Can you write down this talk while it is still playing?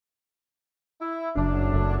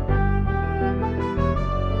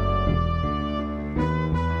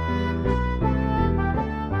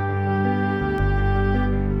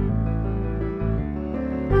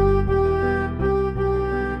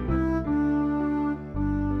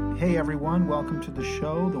Hey everyone, welcome to the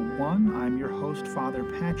show, The One. I'm your host, Father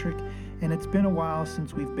Patrick, and it's been a while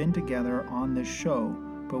since we've been together on this show,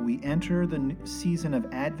 but we enter the season of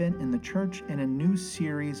Advent in the church in a new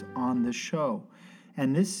series on the show.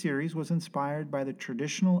 And this series was inspired by the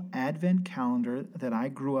traditional Advent calendar that I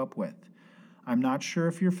grew up with. I'm not sure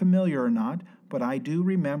if you're familiar or not, but I do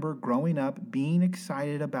remember growing up being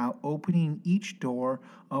excited about opening each door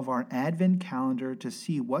of our Advent calendar to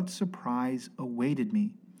see what surprise awaited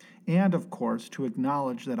me. And, of course, to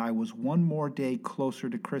acknowledge that I was one more day closer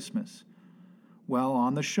to Christmas. Well,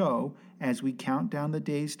 on the show, as we count down the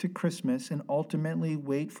days to Christmas and ultimately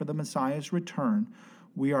wait for the Messiah's return,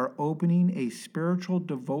 we are opening a spiritual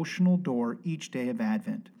devotional door each day of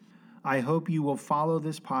Advent. I hope you will follow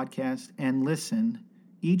this podcast and listen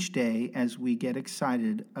each day as we get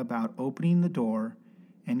excited about opening the door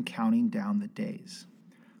and counting down the days.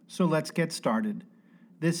 So let's get started.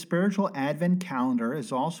 This spiritual Advent calendar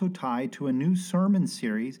is also tied to a new sermon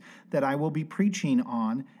series that I will be preaching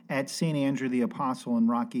on at St. Andrew the Apostle in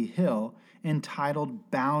Rocky Hill,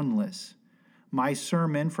 entitled Boundless. My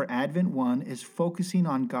sermon for Advent 1 is focusing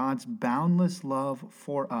on God's boundless love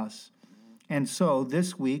for us. And so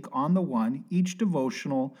this week on the One, each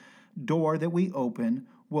devotional door that we open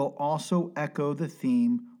will also echo the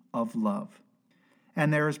theme of love.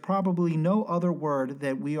 And there is probably no other word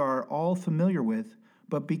that we are all familiar with,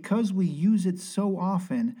 but because we use it so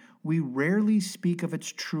often, we rarely speak of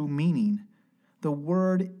its true meaning. The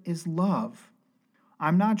word is love.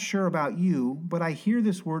 I'm not sure about you, but I hear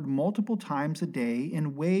this word multiple times a day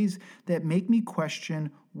in ways that make me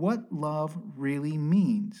question what love really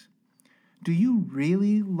means. Do you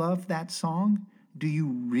really love that song? Do you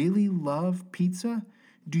really love pizza?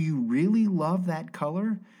 Do you really love that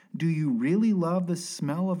color? Do you really love the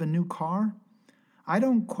smell of a new car? I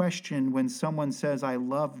don't question when someone says I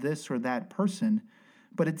love this or that person,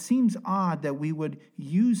 but it seems odd that we would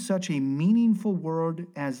use such a meaningful word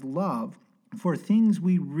as love for things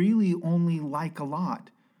we really only like a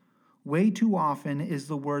lot. Way too often is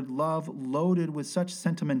the word love loaded with such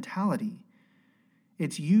sentimentality.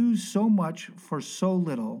 It's used so much for so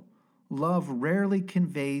little. Love rarely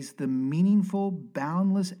conveys the meaningful,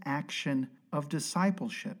 boundless action of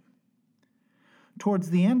discipleship. Towards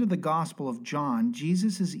the end of the Gospel of John,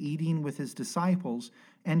 Jesus is eating with his disciples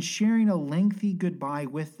and sharing a lengthy goodbye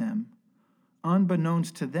with them.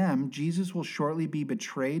 Unbeknownst to them, Jesus will shortly be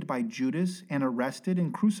betrayed by Judas and arrested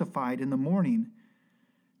and crucified in the morning.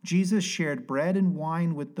 Jesus shared bread and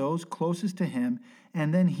wine with those closest to him,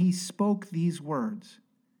 and then he spoke these words: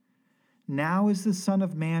 "Now is the Son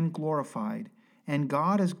of Man glorified, and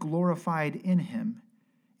God is glorified in him.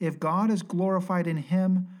 If God is glorified in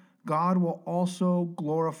him, God will also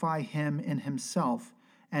glorify him in himself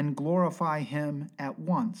and glorify him at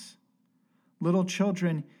once. Little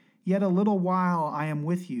children, yet a little while I am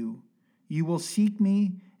with you. You will seek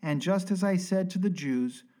me, and just as I said to the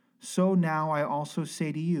Jews, so now I also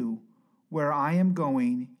say to you, where I am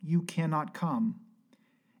going, you cannot come.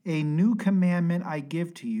 A new commandment I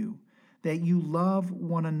give to you, that you love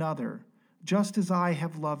one another. Just as I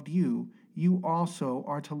have loved you, you also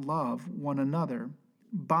are to love one another.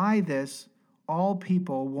 By this, all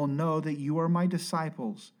people will know that you are my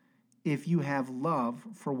disciples, if you have love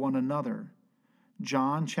for one another."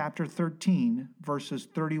 John chapter 13, verses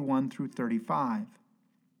 31 through 35.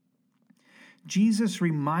 Jesus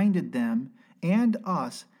reminded them and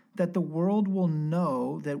us that the world will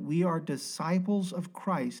know that we are disciples of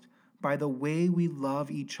Christ by the way we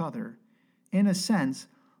love each other. In a sense,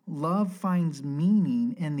 love finds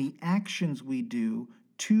meaning in the actions we do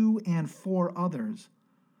to and for others.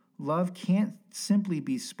 Love can't simply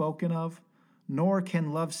be spoken of, nor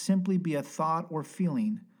can love simply be a thought or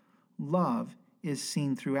feeling. Love is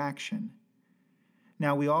seen through action.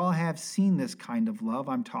 Now, we all have seen this kind of love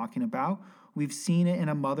I'm talking about. We've seen it in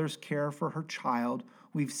a mother's care for her child.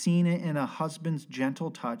 We've seen it in a husband's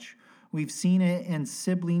gentle touch. We've seen it in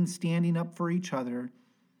siblings standing up for each other.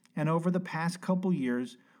 And over the past couple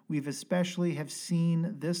years, we've especially have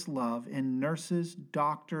seen this love in nurses,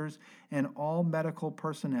 doctors, and all medical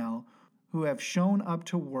personnel who have shown up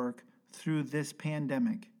to work through this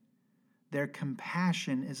pandemic. Their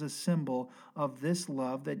compassion is a symbol of this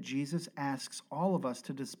love that Jesus asks all of us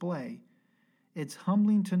to display. It's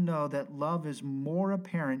humbling to know that love is more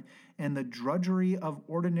apparent in the drudgery of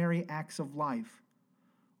ordinary acts of life.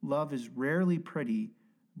 Love is rarely pretty,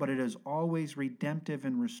 but it is always redemptive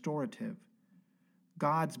and restorative.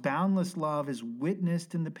 God's boundless love is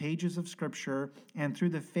witnessed in the pages of Scripture and through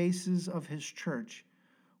the faces of His church.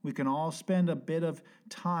 We can all spend a bit of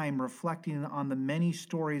time reflecting on the many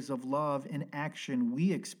stories of love in action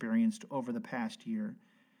we experienced over the past year.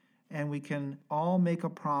 and we can all make a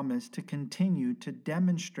promise to continue to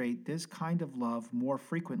demonstrate this kind of love more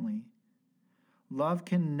frequently. Love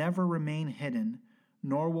can never remain hidden,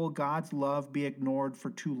 nor will God's love be ignored for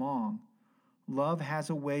too long. Love has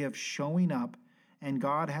a way of showing up, and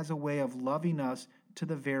God has a way of loving us to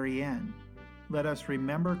the very end. Let us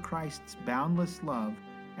remember Christ's boundless love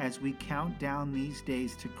as we count down these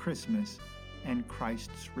days to Christmas and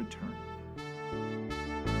Christ's return.